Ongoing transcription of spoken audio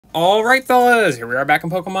Alright fellas, here we are back in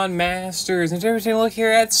Pokemon Masters, and today we're taking a look here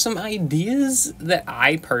at some ideas that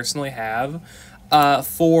I personally have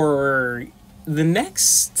for the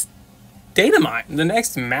next data mine, the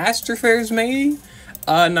next Master Fairs maybe?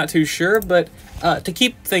 Not too sure, but to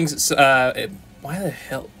keep things, why the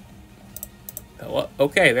hell?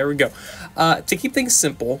 Okay, there we go. To keep things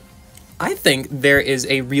simple, I think there is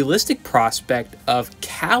a realistic prospect of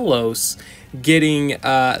KALOS getting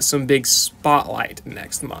some big spotlight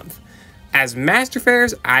next month. As Master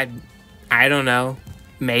Fairs, I don't know,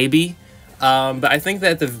 maybe. But I think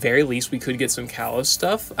that at the very least we could get some KALOS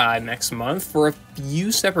stuff next month for a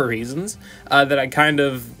few separate reasons that I kind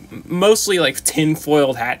of mostly like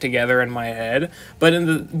tin-foiled hat together in my head, but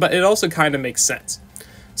it also kind of makes sense.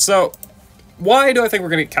 So why do I think we're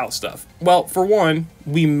going to get KALOS stuff? Well, for one,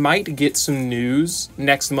 we might get some news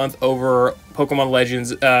next month over Pokemon Legends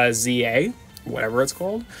ZA, whatever it's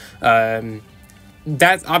called.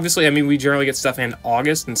 That's obviously, I mean, we generally get stuff in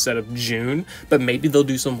August instead of June, but maybe they'll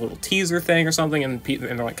do some little teaser thing or something, and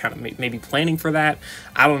they're like kind of maybe planning for that.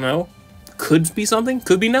 I don't know. Could be something,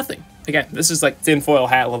 could be nothing. Again, this is like tinfoil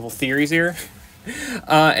hat level theories here.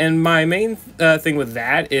 And my main thing with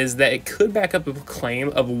that is that it could back up a claim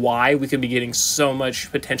of why we could be getting so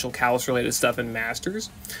much potential KALOS related stuff in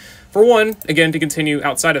Masters. For one, again, to continue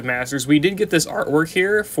outside of Masters, we did get this artwork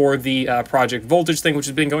here for the Project Voltage thing, which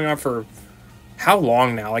has been going on for how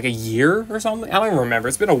long now? Like a year or something? I don't even remember.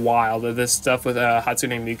 It's been a while that this stuff with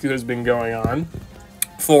Hatsune Miku has been going on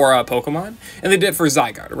for Pokemon, and they did it for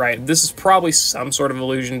Zygarde, right? This is probably some sort of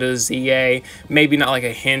allusion to ZA, maybe not like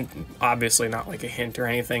a hint, obviously not like a hint or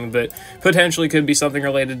anything, but potentially could be something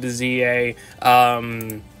related to ZA,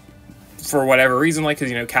 for whatever reason, like,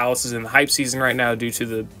 because, you know, KALOS is in the hype season right now due to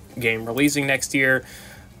the game releasing next year,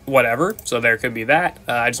 whatever, so there could be that.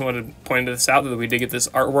 I just wanted to point this out that we did get this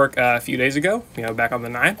artwork a few days ago, you know, back on the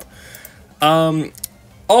 9th.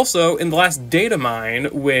 Also, in the last data mine,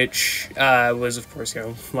 which was, of course, you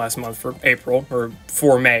know, last month for April, or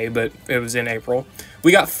for May, but it was in April,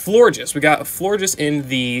 we got Florges. We got Florges in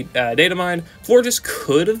the data mine. Florges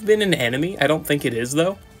could have been an enemy. I don't think it is,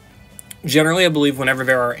 though. Generally, I believe whenever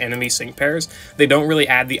there are enemy sync pairs, they don't really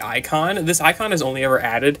add the icon. This icon is only ever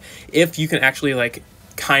added if you can actually, like,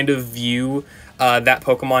 kind of view that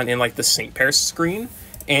Pokemon in, like, the sync pair screen.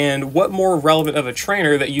 And what more relevant of a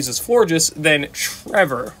trainer that uses Florges than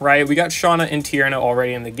Trevor, right? We got Shauna and Tierna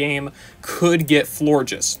already in the game, could get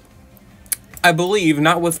Florges. I believe,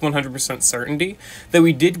 not with 100% certainty, that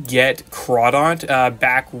we did get Crawdaunt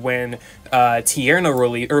back when Tierna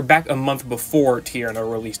released, or back a month before Tierna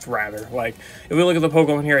released, rather. Like, if we look at the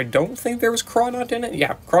Pokemon here, I don't think there was Crawdaunt in it.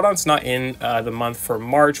 Yeah, Crawdaunt's not in the month for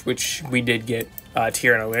March, which we did get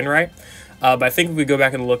Tierna in, right? But I think if we go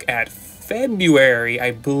back and look at February,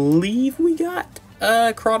 I believe we got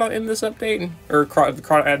Crawdaunt in this update, or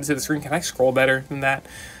Crawdaunt added to the screen. Can I scroll better than that?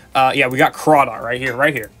 Yeah, we got Crawdaunt right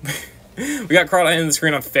here, We got Crawdaunt in the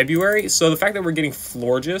screen on February, so the fact that we're getting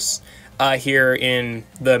Florges here in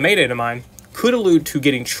the May data mine could allude to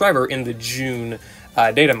getting Trevor in the June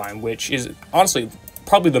data mine, which is honestly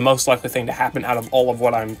probably the most likely thing to happen out of all of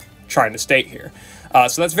what I'm trying to state here.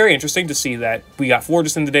 So that's very interesting to see that we got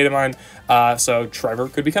Florges in the data mine, so Trevor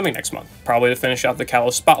could be coming next month, probably to finish out the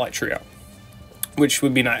KALOS Spotlight Trio, which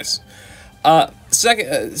would be nice. Third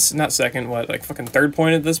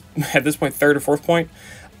point at this point, third or fourth point.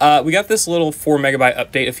 We got this little 4 megabyte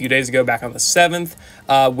update a few days ago, back on the 7th,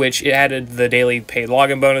 which it added the daily paid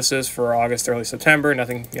login bonuses for August, early September.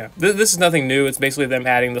 Nothing, yeah, this is nothing new. It's basically them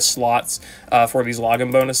adding the slots for these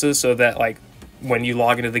login bonuses so that, like, when you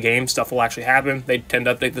log into the game, stuff will actually happen. They tend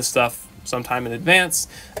to update this stuff sometime in advance,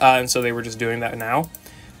 and so they were just doing that now.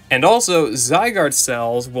 And also, Zygarde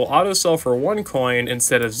cells will auto-sell for 1 coin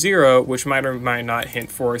instead of 0, which might or might not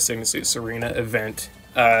hint for a Signusuit Serena event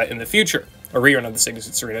in the future. A rerun of the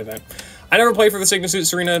Signusuit Serena event. I never played for the Signusuit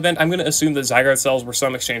Serena event. I'm going to assume that Zygarde cells were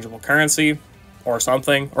some exchangeable currency or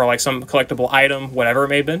something, or like some collectible item, whatever it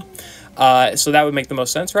may have been. So that would make the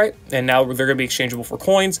most sense, right? And now they're going to be exchangeable for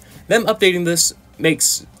coins. Them updating this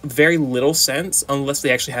makes very little sense unless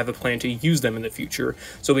they actually have a plan to use them in the future.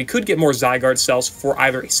 So we could get more Zygarde cells for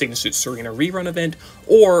either a Signusuit Serena rerun event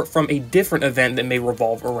or from a different event that may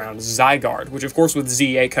revolve around Zygarde, which of course with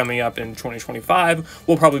ZA coming up in 2025,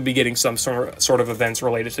 we'll probably be getting some sort of events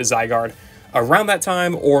related to Zygarde around that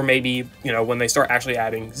time, or maybe, you know, when they start actually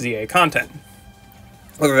adding ZA content.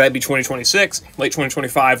 Whether that be 2026, late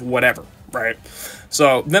 2025, whatever, right?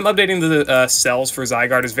 So them updating the cells for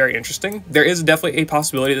Zygarde is very interesting. There is definitely a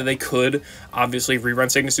possibility that they could obviously rerun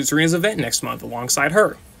Signusuit Serena's event next month alongside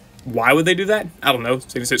her. Why would they do that? I don't know.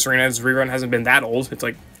 Signusuit Serena's rerun hasn't been that old. It's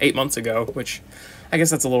like 8 months ago, which I guess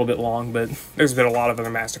that's a little bit long, but there's been a lot of other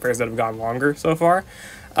Master Fairs that have gone longer so far.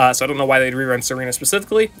 So I don't know why they'd rerun Serena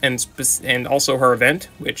specifically, and also her event,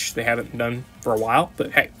 which they haven't done for a while.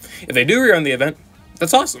 But hey, if they do rerun the event,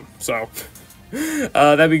 that's awesome. So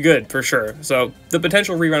that'd be good for sure. So the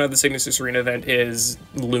potential rerun of the Signature Serena event is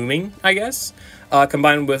looming, I guess.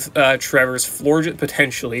 Combined with Trevor's Florges,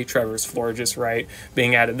 potentially Trevor's Florges, right,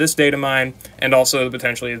 being added this data mine, and also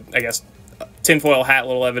potentially, I guess, tinfoil hat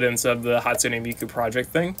little evidence of the Hatsune Miku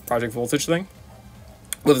Project Voltage thing,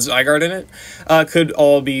 with a Zygarde in it, could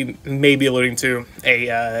all be maybe alluding to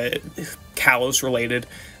a Kalos-related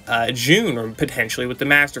June, or potentially with the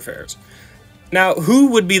Master Fairs. Now, who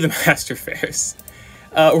would be the Master Fairs?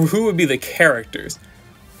 Or who would be the characters?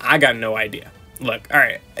 I got no idea. Look,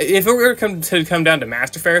 alright, if it were to come down to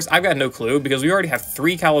Master Fairs, I've got no clue, because we already have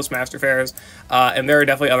 3 Kalos Master Fairs, and there are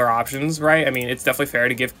definitely other options, right? I mean, it's definitely fair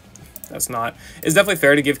to give... It's definitely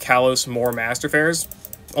fair to give Kalos more Master Fairs.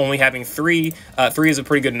 Only having 3, 3 is a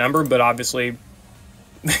pretty good number, but obviously,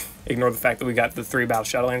 ignore the fact that we got the 3 Battle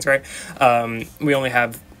Shadow Lanes, right? We only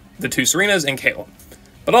have the 2 Serenas and Caleb.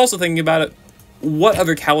 But also thinking about it, what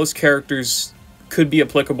other Kalos characters could be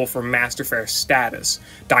applicable for Master Fair status?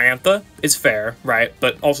 Diantha is fair, right?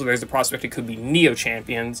 But also there's the prospect it could be Neo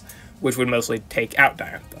Champions, which would mostly take out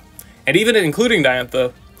Diantha. And even including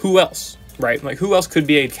Diantha, who else, right? Like, who else could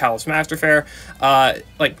be a Kalos Master Fair?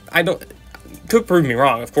 Like, I don't... Could prove me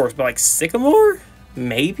wrong, of course, but like Sycamore?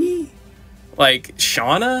 Maybe? Like,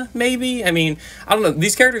 Shauna, maybe? I mean, I don't know.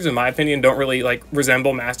 These characters, in my opinion, don't really, like,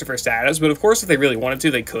 resemble Master Fair status, but of course, if they really wanted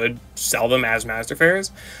to, they could sell them as Master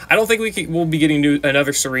Fairs. I don't think we'll be getting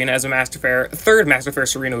another Serena as a Master Fair. A third Master Fair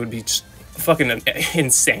Serena would be just fucking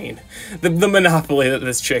insane. The monopoly that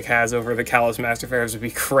this chick has over the Kalos Master Fairs would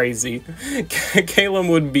be crazy. Caleb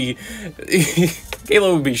would be...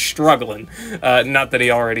 Caleb would be struggling. Not that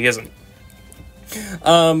he already isn't.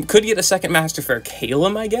 Could get a second Master Fair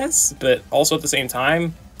Caleb, I guess, but also at the same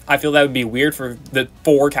time, I feel that would be weird for the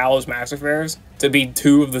 4 Kalos Master Fairs to be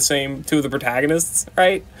two of the protagonists,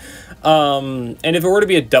 right? And if it were to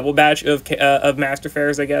be a double batch of Master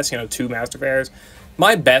Fairs, I guess, you know, 2 Master Fairs,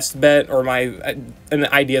 my best bet, or an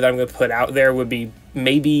idea that I'm going to put out there would be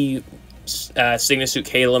maybe Signasuit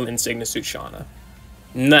Caleb and Signasuit Shauna.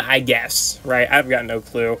 I guess, right? I've got no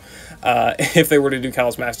clue. If they were to do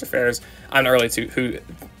Kalos Master Fairs, I'm not really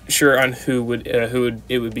sure on who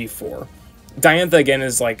it would be for. Diantha, again,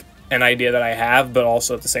 is like an idea that I have, but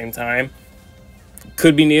also at the same time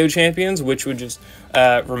could be Neo Champions, which would just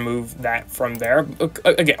remove that from there.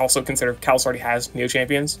 Again, also consider Kalos already has Neo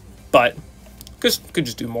Champions, but could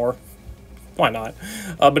just do more. Why not?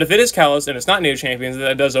 But if it is Kalos and it's not Neo Champions,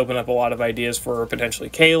 that does open up a lot of ideas for potentially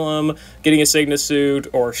Caleb getting a Signasuit,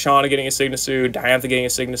 or Shauna getting a Signasuit, Diantha getting a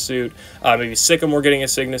Signasuit, maybe Sycamore getting a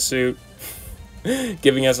Signasuit,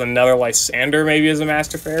 giving us another Lysander maybe as a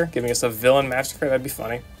Master Fair, giving us a villain Master Fair. That'd be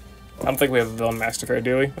funny. I don't think we have a villain Master Fair,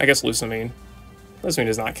 do we? I guess Lucamine. Lucamine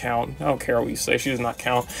does not count. I don't care what you say. She does not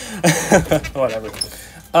count. Whatever.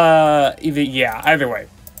 Yeah, either way.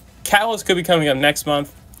 Kalos could be coming up next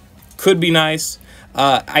month. Could be nice.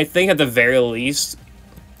 I think at the very least,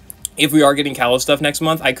 if we are getting Kalos stuff next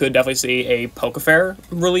month, I could definitely see a Pokefair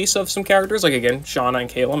release of some characters. Like, again, Shauna and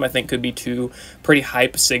Caleb, I think, could be 2 pretty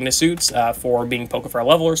hype Signasuits for being Pokefair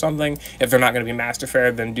level or something. If they're not going to be Master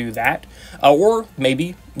Fair, then do that. Or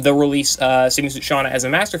maybe they'll release Signasuit Shauna as a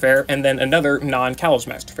Master Fair, and then another non-Kalos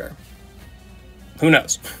Master Fair. Who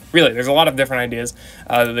knows? Really, there's a lot of different ideas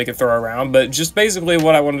that they could throw around, but just basically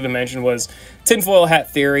what I wanted to mention was tinfoil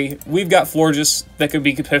hat theory. We've got Florges that could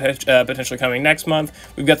be potentially coming next month.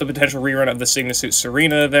 We've got the potential rerun of the Signasuit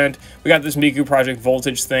Serena event. We got this Miku Project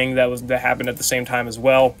Voltage thing that happened at the same time as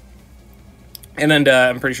well. And then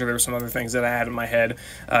I'm pretty sure there were some other things that I had in my head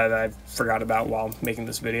that I forgot about while making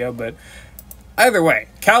this video, but either way,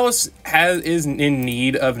 Kalos is in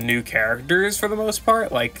need of new characters for the most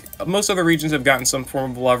part. Like, most other regions have gotten some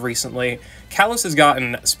form of love recently. Kalos has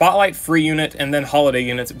gotten Spotlight, Free Unit, and then Holiday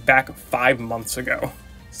Units back 5 months ago.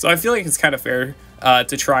 So I feel like it's kind of fair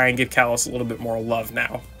to try and give Kalos a little bit more love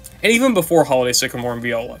now. And even before Holiday, Sycamore, and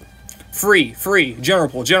Viola. Free, General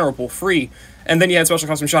Pool, free. And then you had Special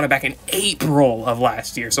Custom Shauna back in April of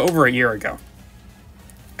last year, so over a year ago.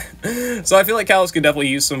 So I feel like Kalos could definitely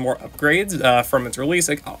use some more upgrades from its release.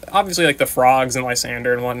 Like, obviously, like the Frogs and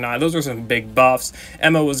Lysander and whatnot, those are some big buffs.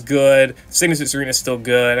 Emma was good. Signasuit Serena is still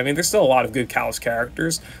good. I mean, there's still a lot of good Kalos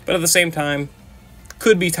characters, but at the same time,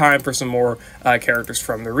 could be time for some more characters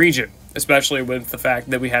from the region. especially with the fact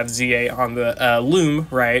that we have ZA on the loom,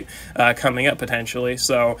 right, coming up potentially.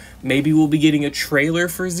 So maybe we'll be getting a trailer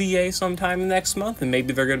for ZA sometime next month, and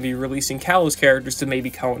maybe they're going to be releasing Kalos characters to maybe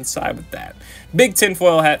coincide with that. Big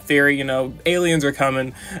tinfoil hat theory, you know, aliens are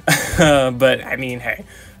coming, but I mean, hey,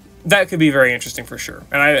 that could be very interesting for sure.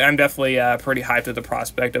 And I'm definitely pretty hyped at the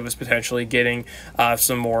prospect of us potentially getting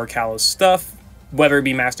some more Kalos stuff, whether it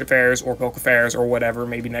be Master Fairs or Poke Fairs or whatever,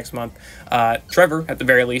 maybe next month. Trevor, at the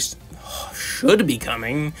very least, should be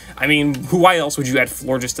coming. I mean, why else would you add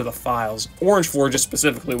Florges to the files? Orange Florges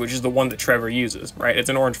specifically, which is the one that Trevor uses, right? It's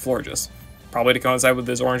an orange Florges, probably to coincide with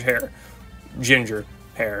his orange hair. Ginger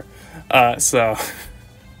hair. So...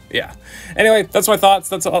 yeah. Anyway, that's my thoughts.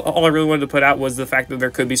 That's all I really wanted to put out, was the fact that there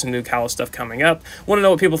could be some new Kalos stuff coming up. Want to know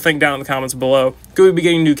what people think down in the comments below. Could we be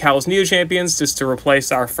getting new Kalos Neo Champions just to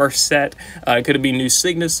replace our first set? Could it be new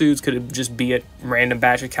Signa suits? Could it just be a random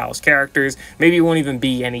batch of Kalos characters? Maybe it won't even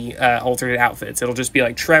be any alternate outfits. It'll just be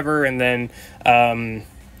like Trevor and then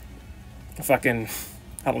fucking,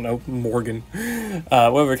 I don't know, Morgan.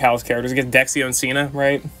 Whatever Kalos characters. I guess Dexio and Cena,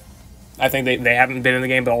 right? I think they haven't been in the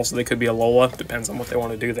game, but also they could be a Lola. Depends on what they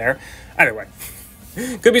want to do there. Either way,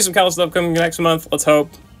 could be some Kalos stuff coming next month. Let's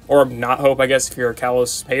hope. Or not hope, I guess, if you're a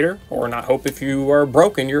Kalos hater. Or not hope if you are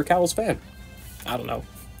broke and you're a Kalos fan. I don't know.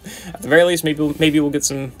 At the very least, maybe we'll get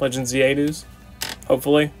some Legends ZA news.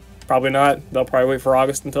 Hopefully. Probably not. They'll probably wait for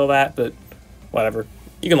August until that, but whatever.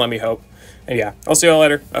 You can let me hope. And yeah, I'll see you all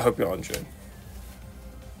later. I hope you all enjoyed.